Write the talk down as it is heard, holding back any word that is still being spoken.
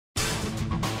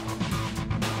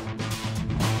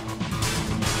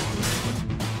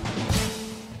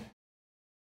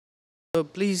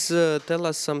Please tell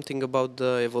us something about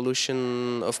the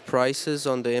evolution of prices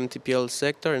on the MTPL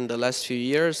sector in the last few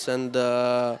years, and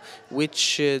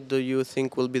which do you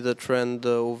think will be the trend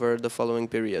over the following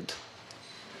period?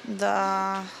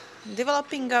 The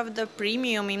developing of the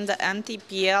premium in the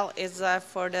NTPL is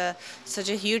such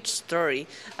a huge story.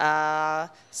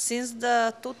 Since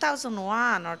the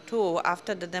 2001 or 2,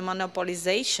 after the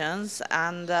demonopolizations,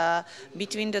 and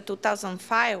between the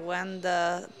 2005, when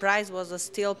the price was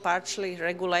still partially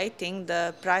regulating,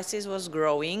 the prices was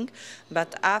growing.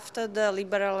 But after the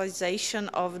liberalization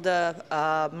of the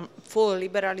full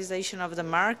liberalization of the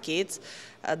markets,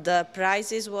 the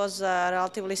prices was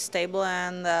relatively stable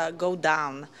and go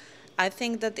down. I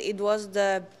think that it was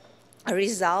the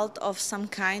result of some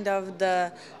kind of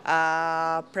the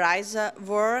price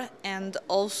war, and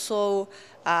also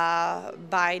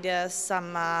by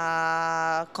some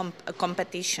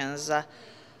competitions.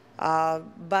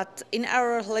 But in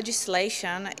our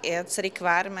legislation, it's a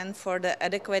requirement for the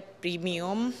adequate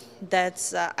premium.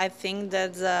 That's I think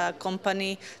that the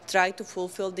company try to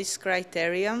fulfill this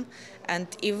criterion. And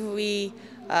if we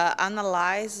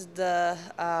analyze the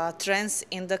trends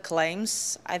in the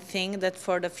claims, I think that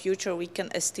for the future we can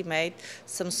estimate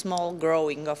some small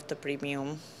growing of the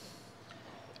premium.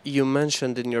 You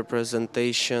mentioned in your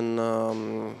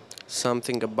presentation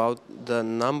something about the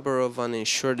number of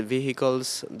uninsured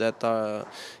vehicles that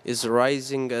is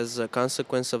rising as a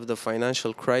consequence of the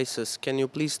financial crisis. Can you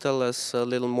please tell us a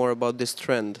little more about this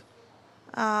trend?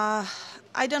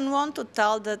 I don't want to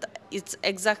tell that it's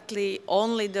exactly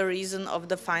only the reason of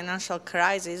the financial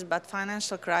crisis, but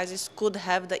financial crisis could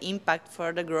have the impact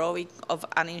for the growing of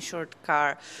uninsured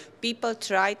car. People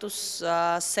try to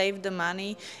save the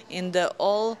money in the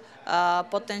all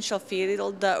potential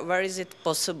field where is it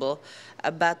possible.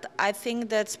 But I think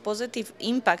that's positive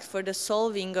impact for the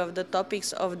solving of the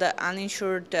topics of the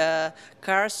uninsured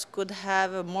cars could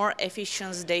have a more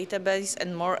efficient database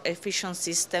and more efficient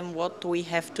system what we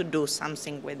have to do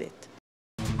something with it.